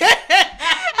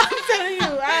telling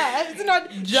you. It's not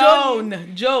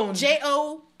Joan.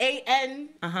 J-O-A-N.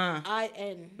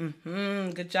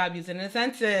 I-N. Good job using a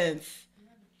sentence.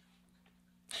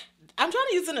 I'm trying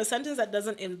to use it in a sentence that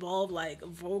doesn't involve like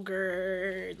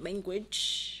vulgar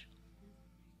language.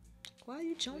 Why are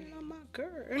you joining on my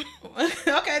girl?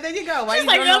 Okay, there you go. Why She's you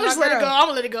like, joining on I'm just my let it go. girl? I'm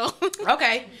gonna let it go.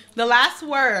 Okay, the last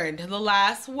word.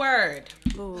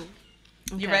 Ooh.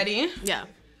 You Okay. ready? Yeah.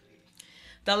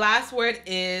 The last word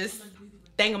is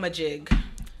thingamajig.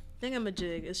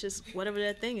 Thingamajig. It's just whatever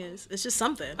that thing is. It's just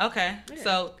something. Okay, Yeah.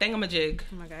 so thingamajig.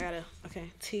 Oh my God, I gotta. Okay.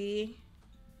 T.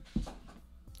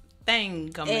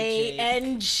 Thingamajig.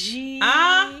 A-N-G.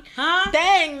 Huh?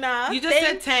 Dang, nah. You just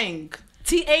said tang.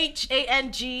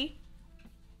 T-H-A-N-G.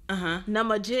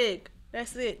 Namajig.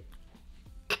 That's it.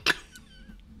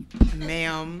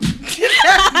 Ma'am. That's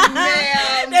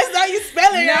how you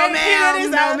spell it. No,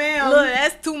 ma'am. No, ma'am. Look,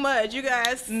 that's too much, you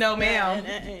guys. No, ma'am.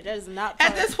 That is not.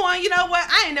 At this point, you know what?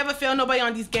 I ain't never failed nobody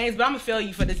on these games, but I'm gonna fail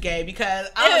you for this game because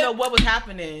I don't know what was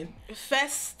happening.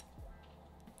 First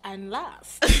and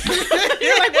last.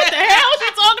 You're like, what the hell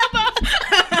she talking about?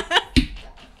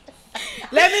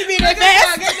 Let me be the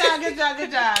best.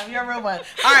 Good job. You're a real one.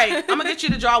 All right, I'm gonna get you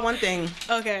to draw one thing.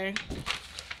 Okay.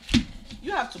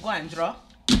 You have to go and draw.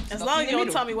 As long as you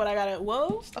don't tell me what I gotta.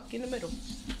 Whoa. Stuck in the middle.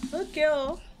 Okay.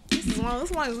 This is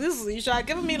one. You should have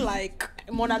given me like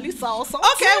Mona Lisa or something.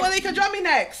 Okay, well, they can draw me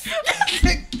next.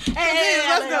 Hey,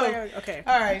 let's go. Okay.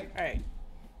 All right.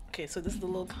 Okay, so this is the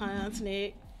little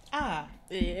continent. Ah.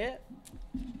 Yeah.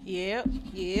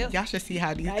 Y'all should see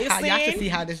how these. Now you Y'all should see? see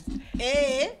how this.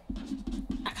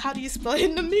 How do you spell it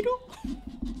in the middle?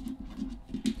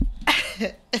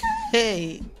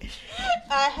 Hey.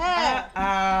 I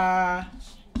have.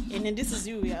 And then this is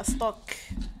you. We are stuck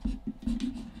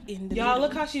in the Y'all, middle.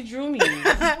 look how she drew me.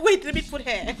 Wait, let me put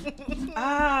hair.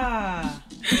 Ah.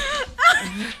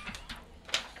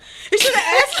 You should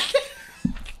have asked.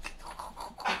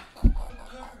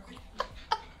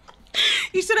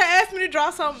 You should have asked me to draw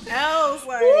something else.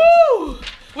 Like, Woo!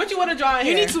 What you want to draw in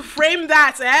you here? need to frame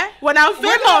that, When I'm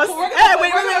famous.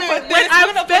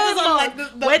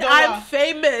 When I'm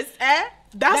famous,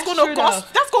 That's gonna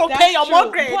cost. That's gonna pay your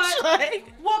mortgage.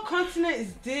 What continent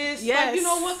is this? Yes. Like, you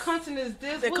know what continent is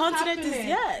this? The What's continent happening? is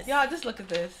yes. Y'all, just look at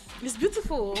this. It's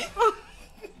beautiful.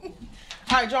 All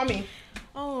right, draw me.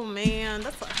 Oh man,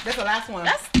 that's the last one.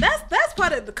 That's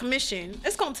part of the commission.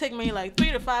 It's gonna take me like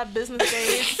 3 to 5 business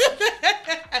days.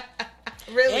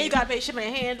 Really? And you gotta pay shipping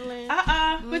and handling.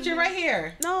 But you're right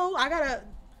here. No, I gotta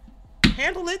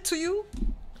handle it to you.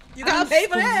 You gotta pay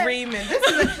for that. Screaming. This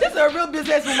is a real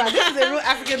businesswoman. This is a real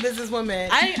African businesswoman.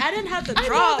 I didn't have to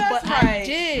draw, but right. I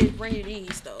did bring you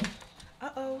these though.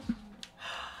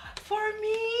 For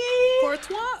me. Pour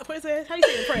toi. How do you say it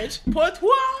in French? Pour toi.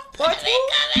 Pour toi.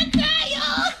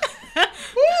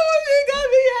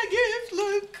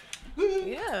 Look.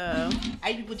 Yeah.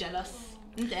 I people jealous.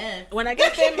 When I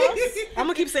get famous, I'm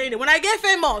gonna keep saying it. When I get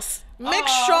famous, make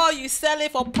sure you sell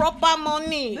it for proper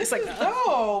money. This is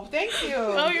dope. Thank you.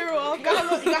 Oh, you're welcome.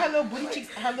 You got her little booty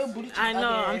cheeks. I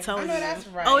know. I'm telling you. That's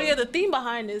right. Oh yeah, the theme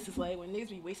behind this is like when niggas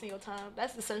be wasting your time.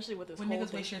 That's essentially what this. When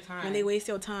niggas waste your time. When they waste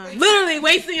your time. Literally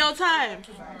wasting your time.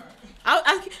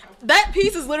 That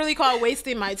piece is literally called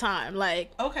wasting my time.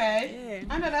 Like. Okay.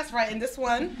 Yeah. I know that's right. And this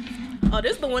one. Oh,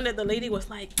 this is the one that the lady was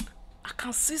like, I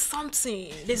can see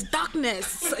something. There's darkness.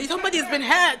 Somebody's been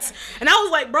hurt. And I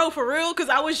was like, bro, for real? Because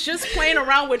I was just playing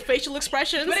around with facial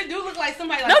expressions. But it do look like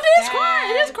somebody like no, it is crying.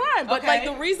 It is crying. But like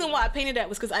the reason why I painted that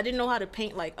was because I didn't know how to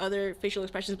paint like other facial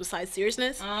expressions besides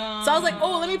seriousness. So I was like,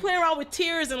 oh, let me play around with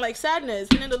tears and like sadness.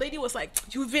 And then the lady was like,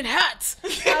 you've been hurt.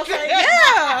 I was like,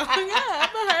 yeah, I've been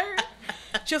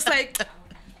hurt. Just like...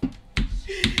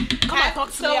 Come on,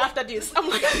 talk to me after this. I'm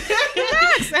like,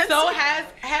 yes. So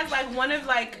has like one of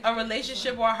like a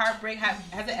relationship or a heartbreak has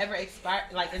it ever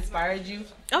inspired you?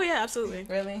 Oh yeah, absolutely.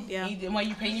 Really? Yeah. When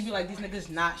you paint, you be like, these niggas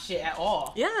not shit at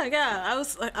all. Yeah. I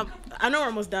was like, I know we're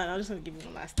almost done. I'm just gonna give you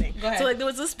one last thing. Go ahead. So like there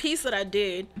was this piece that I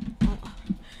did.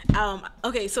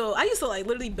 Okay, so I used to like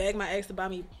literally beg my ex to buy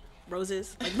me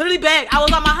roses. Like literally beg. I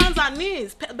was on my hands on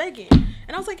knees begging.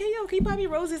 And I was like, hey, yo, can you buy me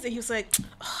roses? And he was like,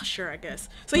 oh, sure, I guess.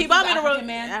 So he bought me the roses.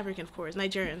 African, of course.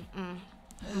 Nigerian. I'm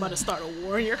about to start a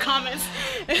war in your comments.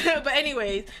 But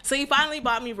anyways, so he finally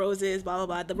bought me roses, blah, blah,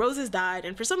 blah. The roses died.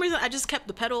 And for some reason, I just kept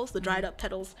the petals, the dried up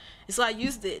petals. And so I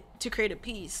used it to create a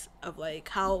piece of like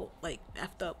how like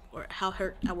effed up or how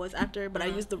hurt I was after. But I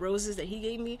used the roses that he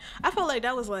gave me. I felt like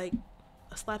that was like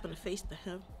a slap in the face to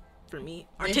him. For me,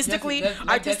 artistically,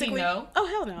 does he know? Oh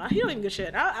hell no, he don't even give a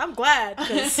shit. I'm glad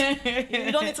because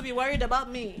you don't need to be worried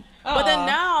about me. But then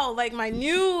now, like my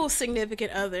new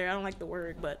significant other, I don't like the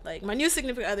word, but like my new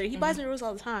significant other, he buys me roses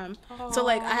all the time. So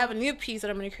like I have a new piece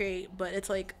that I'm gonna create, but it's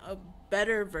like a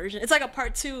better version. It's like a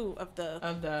part 2 of the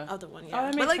one,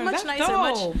 yeah. But like much nicer,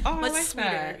 much like sweeter,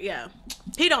 that. Yeah.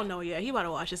 He don't know yet. He about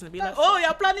to watch this and be like, "Oh,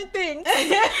 y'all planning things."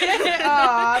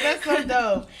 Oh, that's so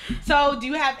dope. So, do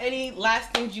you have any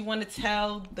last things you want to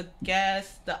tell the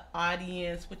guests, the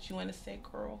audience? What you want to say,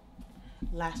 girl?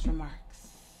 Last remarks.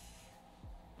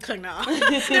 No.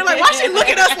 They're like, why she look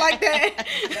at us like that?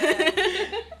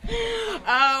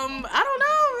 I don't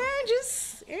know, man.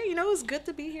 Just it's good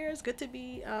to be here. It's good to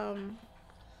be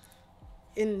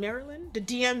in Maryland, the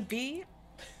DMV.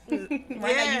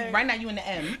 Right now, you in the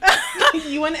M.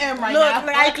 You in the M right Look, now.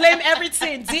 like, I claim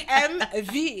everything.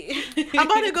 DMV. I'm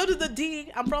about to go to the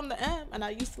D. I'm from the M, and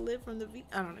I used to live from the V.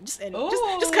 I don't know. Just edit.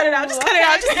 Just cut it out. Just cut it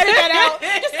out. Just edit that out.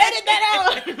 Just edit that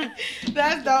out.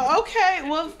 That's dope. Okay.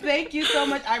 Well, thank you so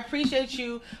much. I appreciate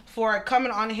you for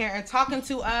coming on here and talking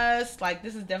to us. Like,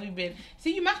 this has definitely been.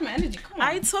 See, you match my energy. Come on.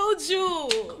 I told you.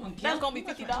 On, That's gonna be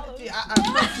 $50. See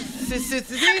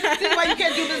why you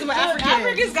can't do this with Africans.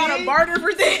 Africans gotta barter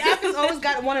for things. Africans always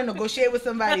got want to negotiate with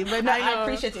somebody, but no, I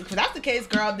appreciate it. If that's the case,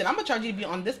 girl, then I'm gonna charge you to be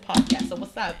on this podcast. So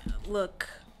what's up? Look.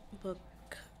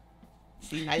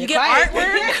 See, now you get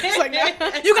artwork. It's like,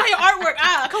 you got your artwork.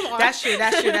 Come on. That's true.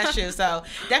 So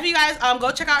definitely, guys,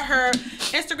 go check out her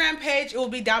Instagram page. It will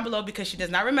be down below because she does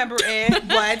not remember it.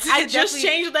 But I just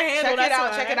changed the handle.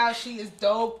 Check it out. She is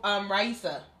dope.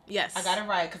 Raissa. Yes. I got it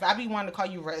right because I be wanting to call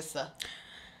you Raissa,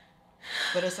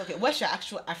 but it's okay. What's your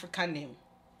actual African name?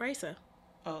 Raissa.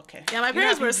 Oh, okay. Yeah, my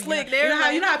parents were slick. You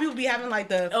know how people be having like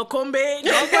the Okombe.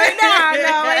 No,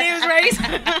 my name is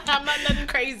Raissa. I'm not nothing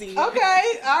crazy.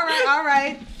 Okay. All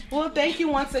right. Well, thank you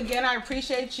once again. I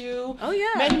appreciate you. Oh,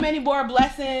 yeah. Many more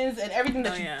blessings and everything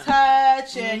that you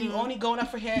touch. And you only going up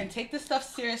for here and take this stuff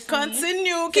seriously.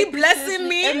 Continue. Keep blessing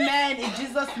me. Amen. In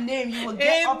Jesus' name, you will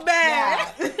get up there.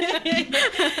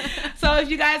 So if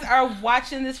you guys are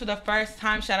watching this for the first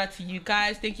time, shout out to you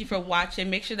guys. Thank you for watching.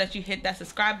 Make sure that you hit that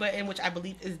subscribe button, which I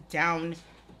believe is down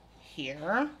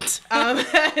here. Make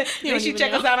sure you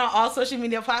check us out on all social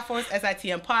media platforms,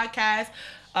 SITM Podcast,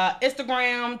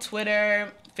 Instagram,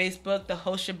 Twitter, Facebook, the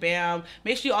whole shabam.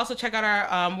 Make sure you also check out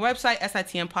our website,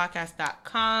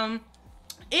 SITMPodcast.com.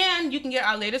 And you can get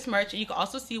our latest merch, and you can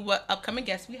also see what upcoming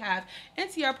guests we have and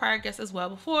see our prior guests as well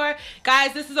before.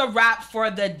 Guys, this is a wrap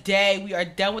for the day. We are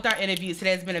done with our interviews.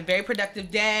 Today has been a very productive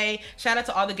day. Shout out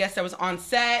to all the guests that was on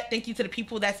set. Thank you to the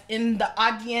people that's in the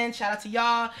audience. Shout out to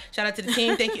y'all. Shout out to the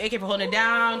team. Thank you, AK, for holding it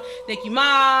down. Thank you,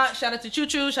 Ma. Shout out to Choo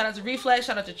Choo. Shout out to Reflex.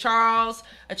 Shout out to Charles,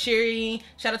 Achiri.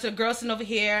 Shout out to the girls sitting over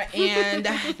here. And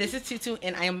this is Tutu,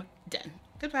 and I am done.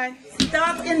 Goodbye.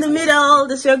 Stuck in the Middle.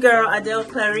 This is your girl, Adele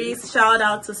Clarice. Shout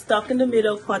out to Stuck in the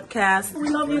Middle podcast. We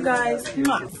love you guys.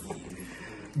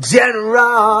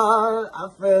 General, I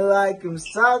feel like I'm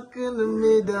stuck in the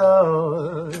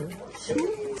middle.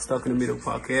 Stuck in the Middle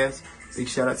podcast. Big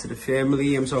shout out to the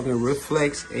family. I'm talking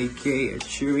Reflex, AK,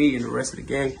 Achiri, and the rest of the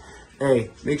gang. Hey,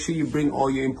 make sure you bring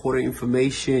all your important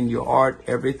information, your art,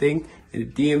 everything. In the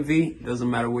DMV, doesn't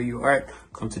matter where you are at,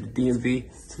 come to the DMV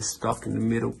to Stuck in the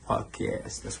Middle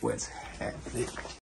podcast. That's where it's happening.